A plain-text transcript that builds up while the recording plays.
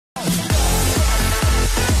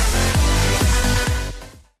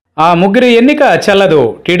ఆ ముగ్గురి ఎన్నిక చెల్లదు.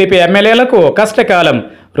 టీడీపీ ఎమ్మెల్యేలకు కష్టకాలం.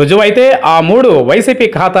 రుజువైతే ఆ 3 వైసీపీ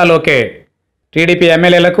ఖాతాలోకే. టీడీపీ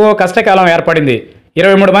ఎమ్మెల్యేలకు కష్టకాలం ఏర్పడింది.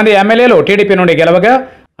 23 మంది ఎమ్మెల్యేలు టీడీపీ నుండి గెలవగా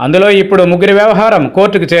అందులో ఇప్పుడు ముగ్గురి వ్యవహారం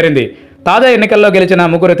కోర్టుకు చేరింది. తాజా ఎన్నికల్లో గెలిచిన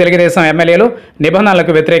ముగ్గురు తెలుగుదేశం ఎమ్మెల్యేలు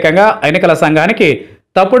నిబంధనలకు వ్యతిరేకంగా ఎన్నికల సంఘానికి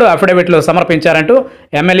తప్పుడు అఫిడవిట్లు సమర్పించారంటూ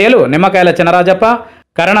ఎమ్మెల్యేలు నిమ్మకాయల చినరాజప్ప,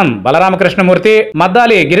 కరణం బలరామకృష్ణమూర్తి,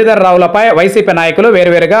 మద్దాలి గిరిధర్ రావులపై వైసీపీ నాయకులు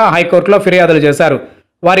వేర్వేరుగా హైకోర్టులో ఫిర్యాదులు చేశారు.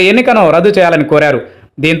 వారి ఎన్నికను రద్దు చేయాలని కోరారు.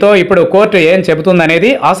 దీంతో ఇప్పుడు కోర్టు ఏం చెబుతుందనేది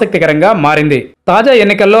ఆసక్తికరంగా మారింది. తాజా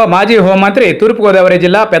ఎన్నికల్లో మాజీ హోంమంత్రి తూర్పుగోదావరి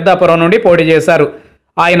జిల్లా పెద్దాపురం నుండి పోటీ చేశారు.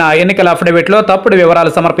 ఆయన ఎన్నికల అఫిడవిట్లో తప్పుడు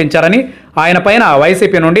వివరాలు సమర్పించారని ఆయన పైన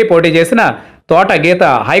వైసీపీ నుండి పోటీ చేసిన తోట గీత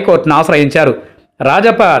హైకోర్టును ఆశ్రయించారు.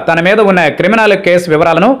 రాజప్ప తన మీద ఉన్న క్రిమినల్ కేసు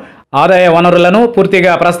వివరాలను, ఆదాయ వనరులను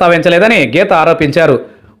పూర్తిగా ప్రస్తావించలేదని గీత ఆరోపించారు.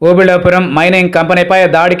 ఓబిళాపురం మైనింగ్ కంపెనీపై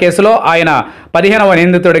దాడి కేసులో ఆయన 15వ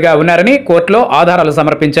నిందితుడిగా ఉన్నారని కోర్టులో ఆధారాలు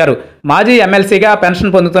సమర్పించారు. మాజీ ఎమ్మెల్సీగా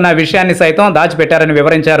పెన్షన్ పొందుతున్న విషయాన్ని సైతం దాచిపెట్టారని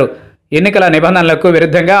వివరించారు. ఎన్నికల నిబంధనలకు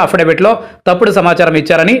విరుద్ధంగా అఫిడవిట్లో తప్పుడు సమాచారం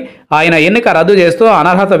ఇచ్చారని, ఆయన ఎన్నిక రద్దు చేస్తూ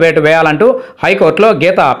అనర్హత వేటు వేయాలంటూ హైకోర్టులో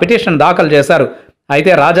గీత పిటిషన్ దాఖలు చేశారు.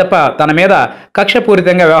 అయితే రాజప్ప తన మీద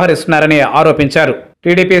కక్షపూరితంగా వ్యవహరిస్తున్నారని ఆరోపించారు.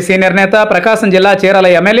 టీడీపీ సీనియర్ నేత ప్రకాశం జిల్లా చీరాల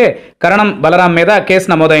ఎమ్మెల్యే కరణం బలరాం మీద కేసు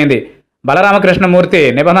నమోదైంది. బలరామకృష్ణమూర్తి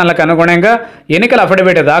నిబంధనలకు అనుగుణంగా ఎన్నికల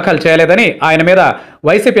అఫిడవిట్ దాఖలు చేయలేదని ఆయన మీద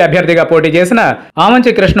వైసీపీ అభ్యర్థిగా పోటీ చేసిన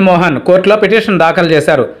ఆమంచి కృష్ణమోహన్ కోర్టులో పిటిషన్ దాఖలు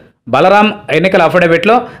చేశారు. బలరాం ఎన్నికల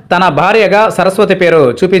అఫిడవిట్లో తన భార్యగా సరస్వతి పేరు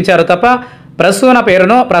చూపించారు తప్ప ప్రసూన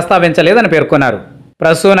పేరును ప్రస్తావించలేదని పేర్కొన్నారు.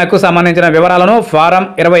 ప్రసూనకు సంబంధించిన వివరాలను ఫారం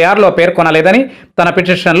 26లో పేర్కొనలేదని తన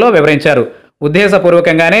పిటిషన్లో వివరించారు.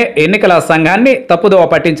 ఉద్దేశపూర్వకంగానే ఎన్నికల సంఘాన్ని తప్పుదోవ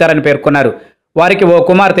పట్టించారని పేర్కొన్నారు. వారికి ఓ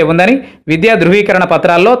కుమార్తె ఉందని, విద్యా ధృవీకరణ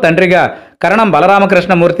పత్రాల్లో తండ్రిగా కరణం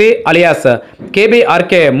బలరామకృష్ణమూర్తి అలియాస్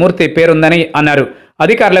కేబీఆర్కే మూర్తి పేరుందని అన్నారు.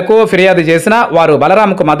 అధికారులకు ఫిర్యాదు చేసినా వారు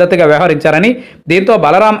బలరాంకు మద్దతుగా వ్యవహరించారని, దీంతో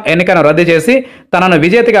బలరాం ఎన్నికను రద్దు చేసి తనను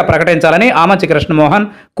విజేతగా ప్రకటించాలని ఆమంచి కృష్ణమోహన్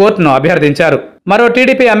కోర్టును అభ్యర్థించారు. మరో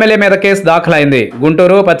టీడీపీ ఎమ్మెల్యే మీద కేసు దాఖలైంది.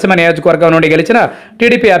 గుంటూరు పశ్చిమ నియోజకవర్గం నుండి గెలిచిన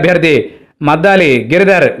టీడీపీ అభ్యర్థి మద్దాలి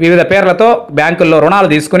గిరిధర్ వివిధ పేర్లతో బ్యాంకుల్లో రుణాలు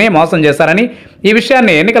తీసుకుని మోసం చేశారని, ఈ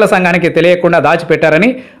విషయాన్ని ఎన్నికల సంఘానికి తెలియకుండా దాచిపెట్టారని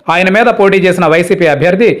ఆయన మీద పోటీ చేసిన వైసీపీ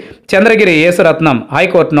అభ్యర్థి చంద్రగిరి యేసురత్నం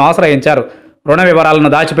హైకోర్టును ఆశ్రయించారు. రుణ వివరాలను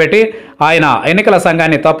దాచిపెట్టి ఆయన ఎన్నికల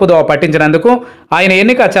సంఘాన్ని తప్పుదోవ పట్టించినందుకు ఆయన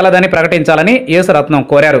ఎన్నిక చెల్లదని ప్రకటించాలని యేసురత్నం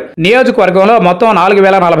కోరారు. నియోజకవర్గంలో మొత్తం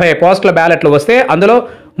 4040 పోస్టుల బ్యాలెట్లు వస్తే అందులో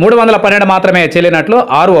 312 మాత్రమే చెల్లినట్లు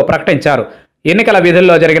ఆర్ఓ ప్రకటించారు. ఎన్నికల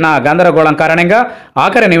విధుల్లో జరిగిన గందరగోళం కారణంగా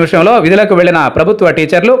ఆఖరి నిమిషంలో విధులకు వెళ్లిన ప్రభుత్వ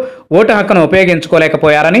టీచర్లు ఓటు హక్కును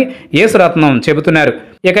ఉపయోగించుకోలేకపోయారని యేసురత్నం చెబుతున్నారు.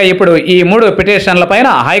 ఇక ఇప్పుడు ఈ 3 పిటిషన్లపైన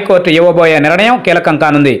హైకోర్టు ఇవ్వబోయే నిర్ణయం కీలకం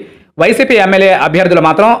కానుంది. వైసీపీ ఎమ్మెల్యే అభ్యర్థులు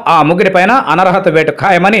మాత్రం ఆ ముగ్గురిపైన అనర్హత వేటు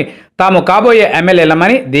ఖాయమని, తాము కాబోయే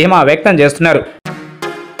ఎమ్మెల్యేలమని ధీమా వ్యక్తం చేస్తున్నారు.